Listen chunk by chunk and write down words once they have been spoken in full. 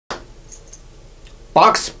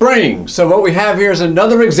Box spring. So what we have here is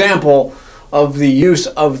another example of the use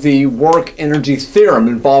of the work energy theorem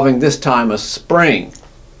involving this time a spring.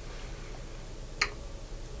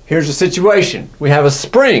 Here's the situation. We have a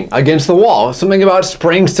spring against the wall. Something about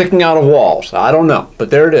springs sticking out of walls. I don't know, but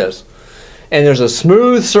there it is. And there's a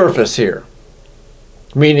smooth surface here,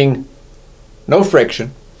 meaning no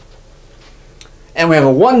friction. And we have a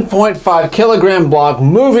 1.5 kilogram block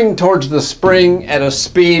moving towards the spring at a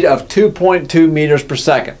speed of 2.2 meters per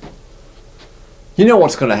second. You know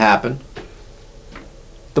what's going to happen.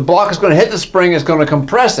 The block is going to hit the spring, it's going to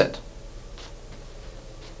compress it.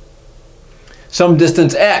 Some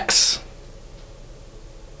distance x.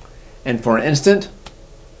 And for an instant,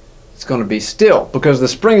 it's going to be still because the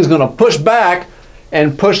spring is going to push back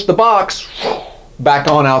and push the box back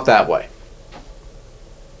on out that way.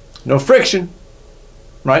 No friction.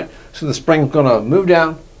 Right? So the spring's going to move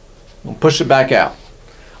down and push it back out.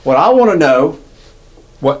 What I want to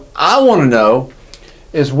know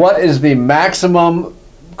is what is the maximum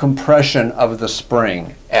compression of the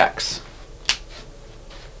spring, X.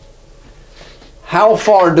 How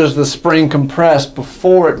far does the spring compress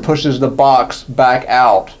before it pushes the box back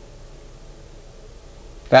out?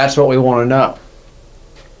 That's what we want to know.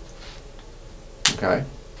 Okay.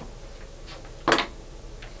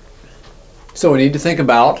 So we need to think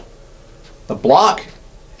about the block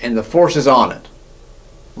and the forces on it.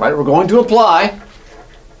 Right? We're going to apply,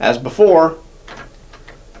 as before,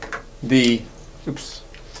 the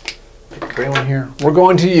gray one here. We're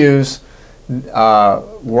going to use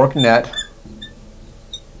work net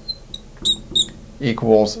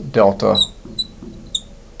equals delta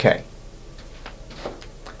K.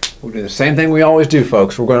 We'll do the same thing we always do,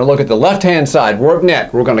 folks. We're going to look at the left-hand side, work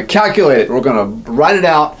net. We're going to calculate it. We're going to write it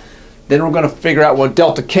out. Then we're going to figure out what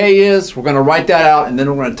delta K is. We're going to write that out, and then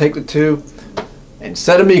we're going to take the two and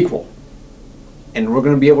set them equal. And we're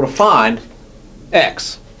going to be able to find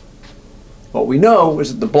X. What we know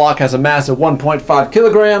is that the block has a mass of 1.5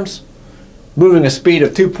 kilograms, moving a speed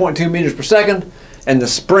of 2.2 meters per second, and the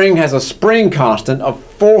spring has a spring constant of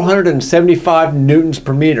 475 newtons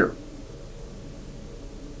per meter.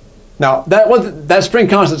 Now, that spring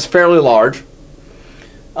constant is fairly large.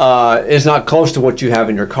 It's not close to what you have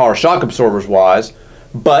in your car shock absorbers wise,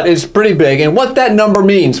 but it's pretty big. And what that number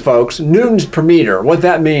means, folks, newtons per meter, what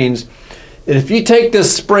that means is if you take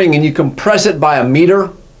this spring and you compress it by a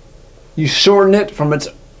meter, you shorten it from its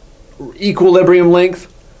equilibrium length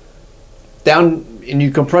down and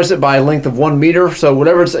you compress it by a length of 1 meter. So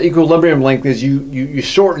whatever its equilibrium length is, you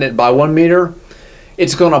shorten it by 1 meter.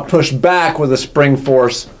 It's going to push back with a spring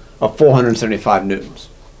force of 475 newtons.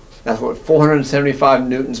 That's what 475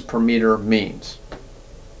 newtons per meter means.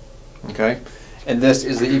 Okay? And this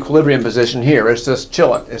is the equilibrium position here. It's just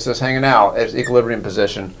chilling. It's just hanging out at its equilibrium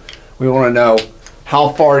position. We want to know how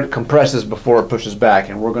far it compresses before it pushes back.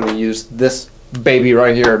 And we're going to use this baby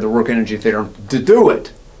right here, the work energy theorem, to do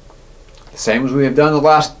it. The same as we have done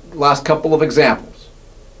the last couple of examples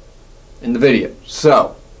in the video.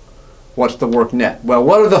 So, what's the work net? Well,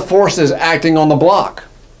 what are the forces acting on the block?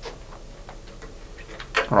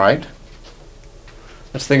 All right.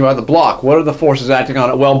 Let's think about the block. What are the forces acting on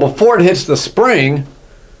it? Well, before it hits the spring,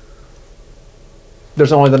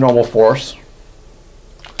 there's only the normal force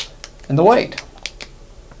and the weight.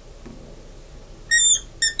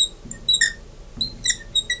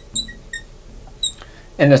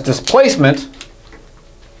 And this displacement,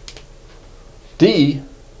 D,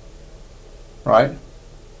 right,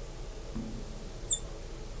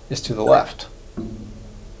 is to the left.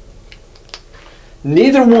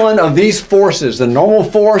 Neither one of these forces, the normal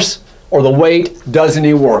force or the weight, does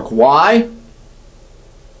any work. Why?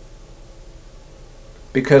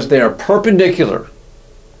 Because they are perpendicular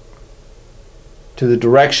to the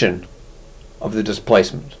direction of the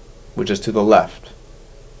displacement, which is to the left.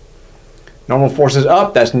 Normal force is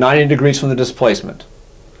up, that's 90 degrees from the displacement.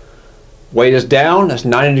 Weight is down, that's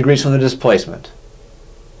 90 degrees from the displacement.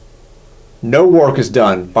 No work is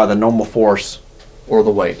done by the normal force or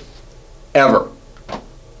the weight, ever.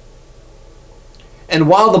 And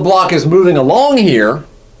while the block is moving along here,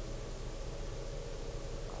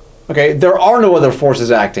 okay, there are no other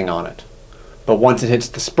forces acting on it. But once it hits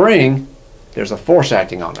the spring, there's a force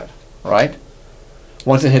acting on it, right?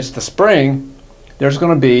 Once it hits the spring, there's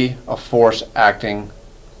going to be a force acting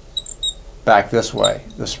back this way.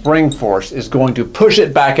 The spring force is going to push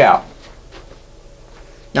it back out.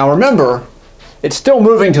 Now remember, it's still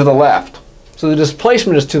moving to the left. So the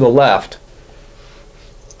displacement is to the left.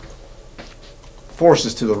 Force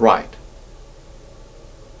is to the right.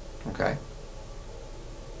 Okay?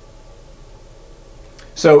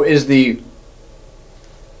 So is the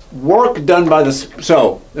work done by the,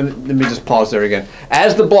 so let me just pause there again.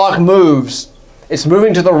 As the block moves, it's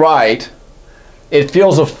moving to the right. It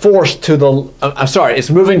feels a force to the, I'm sorry, it's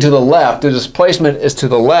moving to the left. The displacement is to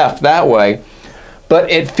the left that way, but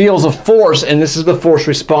it feels a force, and this is the force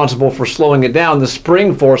responsible for slowing it down. The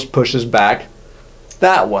spring force pushes back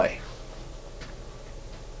that way.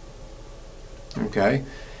 Okay.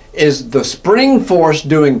 Is the spring force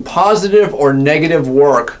doing positive or negative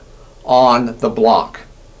work on the block?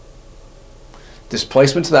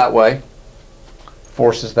 Displacement's that way,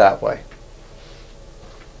 force is that way.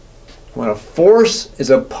 When a force is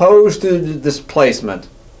opposed to the displacement,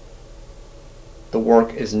 the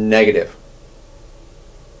work is negative.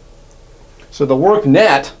 So the work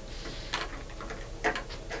net,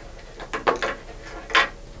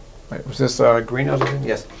 wait, was this green?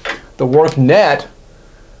 Yes. The work net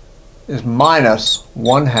is minus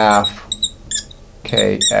 1/2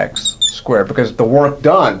 kx squared, because the work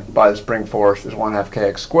done by the spring force is 1/2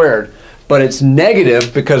 kx squared, but it's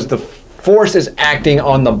negative because the force is acting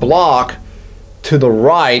on the block to the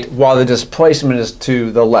right while the displacement is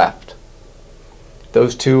to the left.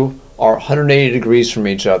 Those two are 180 degrees from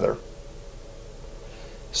each other.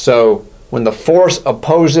 So when the force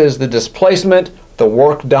opposes the displacement, the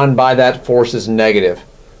work done by that force is negative.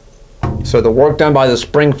 So the work done by the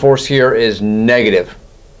spring force here is negative.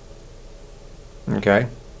 Okay.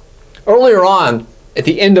 Earlier on, at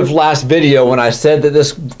the end of last video, when I said that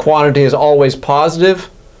this quantity is always positive,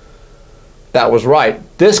 that was right.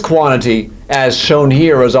 This quantity, as shown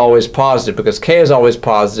here, is always positive because k is always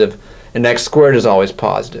positive and x squared is always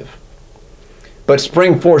positive. But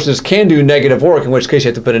spring forces can do negative work, in which case you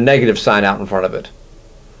have to put a negative sign out in front of it.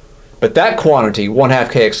 But that quantity, 1/2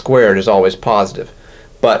 kx squared, is always positive.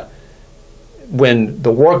 But when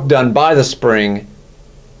the work done by the spring,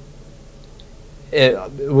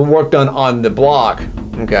 work done on the block,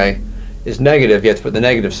 okay, is negative, you have to put the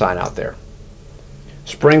negative sign out there.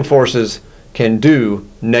 Spring forces can do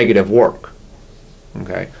negative work,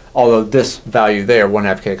 okay, although this value there,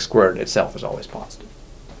 1/2 kx squared, itself is always positive.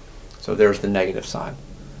 So there's the negative sign.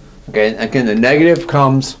 Okay, again, the negative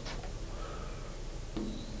comes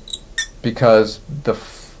because the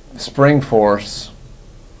spring force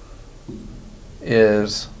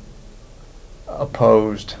is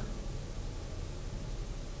opposed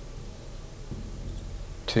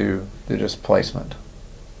to the displacement.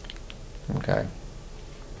 Okay.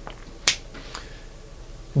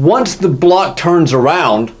 Once the block turns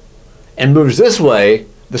around and moves this way,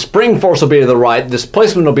 the spring force will be to the right,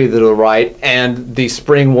 displacement will be to the right, and the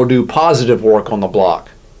spring will do positive work on the block.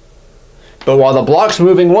 But while the block's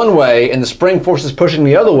moving one way and the spring force is pushing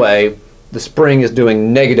the other way, the spring is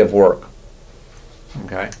doing negative work.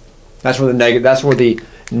 Okay, that's where the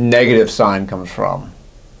negative sign comes from.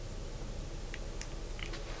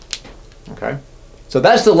 Okay, so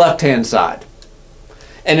that's the left-hand side,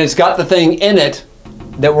 and it's got the thing in it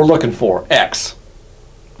that we're looking for, x.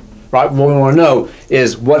 Right, what we want to know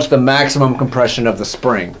is what's the maximum compression of the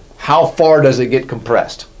spring? How far does it get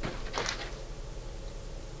compressed?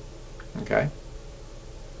 Okay,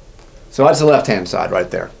 so that's the left-hand side right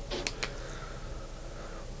there.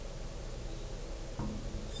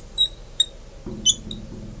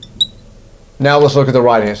 Now let's look at the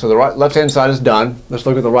right hand. So the left-hand side is done. Let's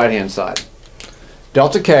look at the right-hand side.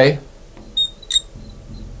 Delta K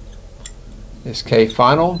is K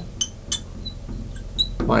final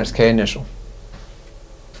minus K initial.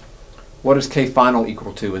 What is K final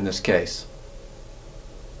equal to in this case?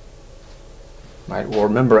 Right. Well,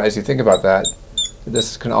 remember, as you think about that,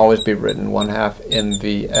 this can always be written 1/2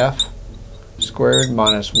 mvf squared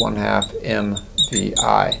minus 1/2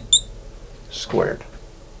 mvi squared.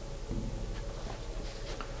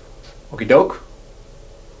 Okie doke.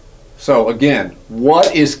 So again,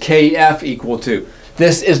 what is Kf equal to?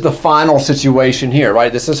 This is the final situation here,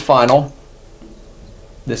 right? This is final.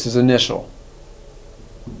 This is initial.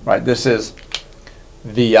 Right? This is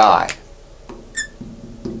Vi.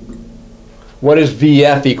 What is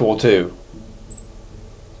Vf equal to?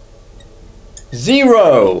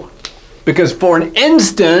 0. Because for an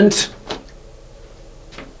instant,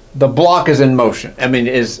 the block is in motion. I mean,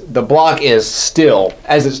 the block is still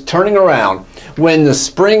as it's turning around. When the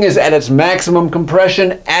spring is at its maximum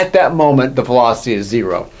compression, at that moment the velocity is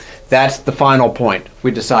 0. That's the final point.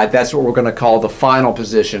 We decide that's what we're going to call the final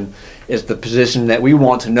position, is the position that we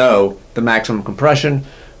want to know the maximum compression.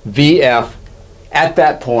 Vf at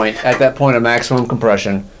that point of maximum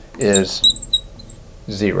compression is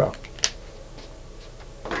 0.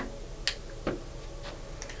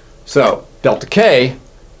 So delta K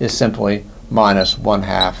is simply minus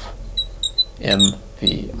 1/2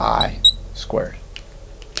 mvi squared.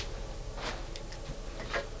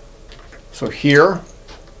 So here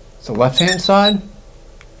is the left-hand side,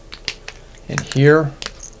 and here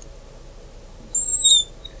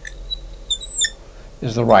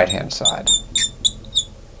is the right-hand side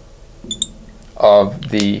of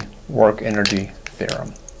the work energy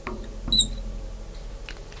theorem.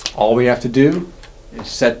 All we have to do is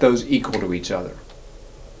set those equal to each other.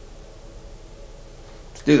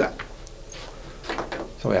 Let's do that.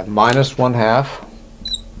 So we have minus 1/2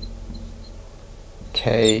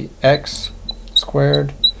 kx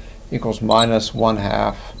squared equals minus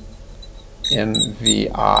 1/2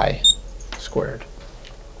 mvi squared.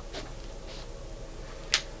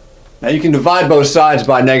 Now you can divide both sides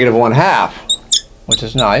by negative 1/2, which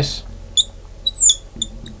is nice,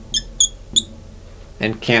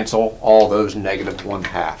 and cancel all those negative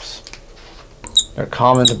 1/2s. They're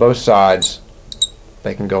common to both sides.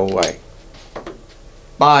 They can go away.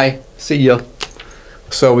 Bye. See ya.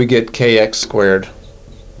 So we get kx squared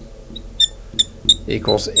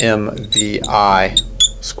equals mvi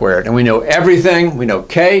squared. And we know everything. We know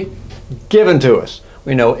k given to us.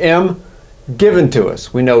 We know m given to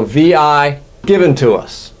us. We know vi given to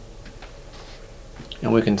us.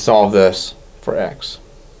 And we can solve this for x.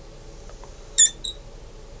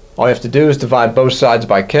 All you have to do is divide both sides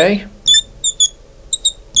by k.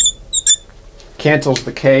 Cancels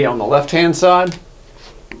the k on the left-hand side.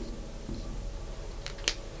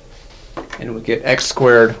 And we get x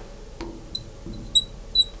squared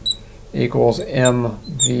equals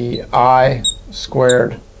mvi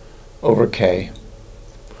squared over k.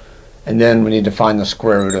 And then we need to find the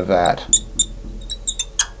square root of that.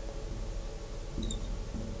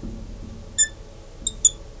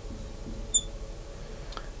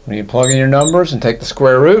 When you plug in your numbers and take the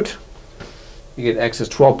square root, you get x is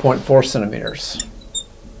 12.4 centimeters.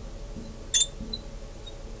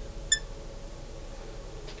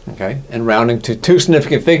 Okay, and rounding to two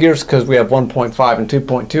significant figures, because we have 1.5 and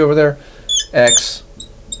 2.2 over there, x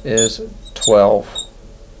is 12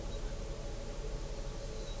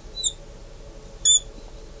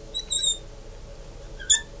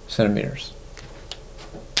 centimeters.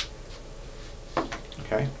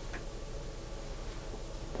 Okay.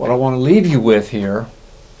 What I want to leave you with here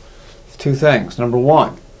is two things. Number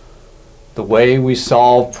one, the way we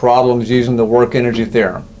solve problems using the work energy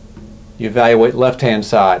theorem. You evaluate left-hand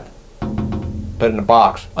side, put it in a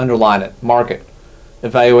box, underline it, mark it.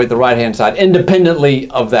 Evaluate the right-hand side independently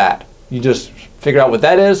of that. You just figure out what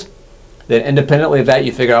that is, then independently of that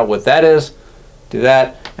you figure out what that is, do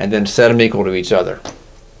that, and then set them equal to each other.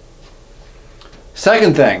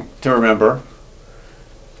 Second thing to remember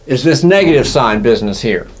is this negative sign business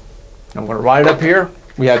here. I'm going to write it up here.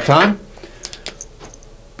 We have time.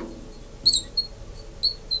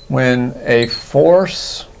 When a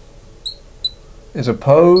force is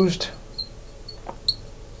opposed,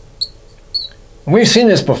 and we've seen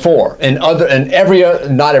this before in not every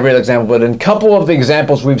other example, but in a couple of the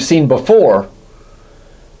examples we've seen before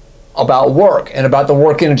about work and about the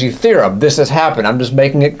work energy theorem, this has happened. I'm just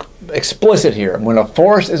making it explicit here. When a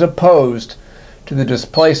force is opposed to the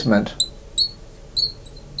displacement,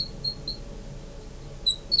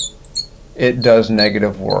 it does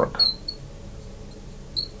negative work.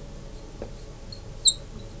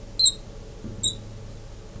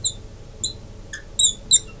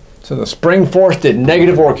 So the spring force did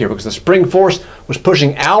negative work here because the spring force was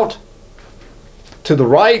pushing out to the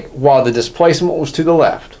right while the displacement was to the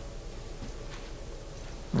left.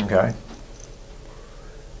 Okay.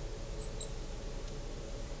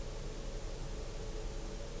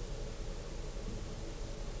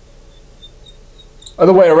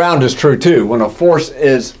 Other way around is true too. When a force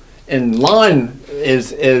is in line,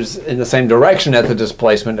 is in the same direction as the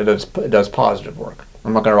displacement, it does positive work.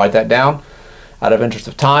 I'm not going to write that down out of interest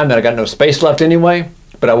of time, and I got no space left anyway,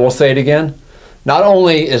 but I will say it again. Not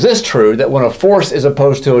only is this true, that when a force is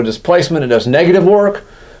opposed to a displacement, it does negative work,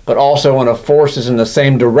 but also when a force is in the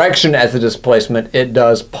same direction as the displacement, it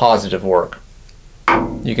does positive work.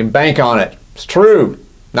 You can bank on it. It's true.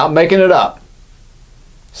 Not making it up.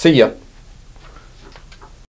 See ya.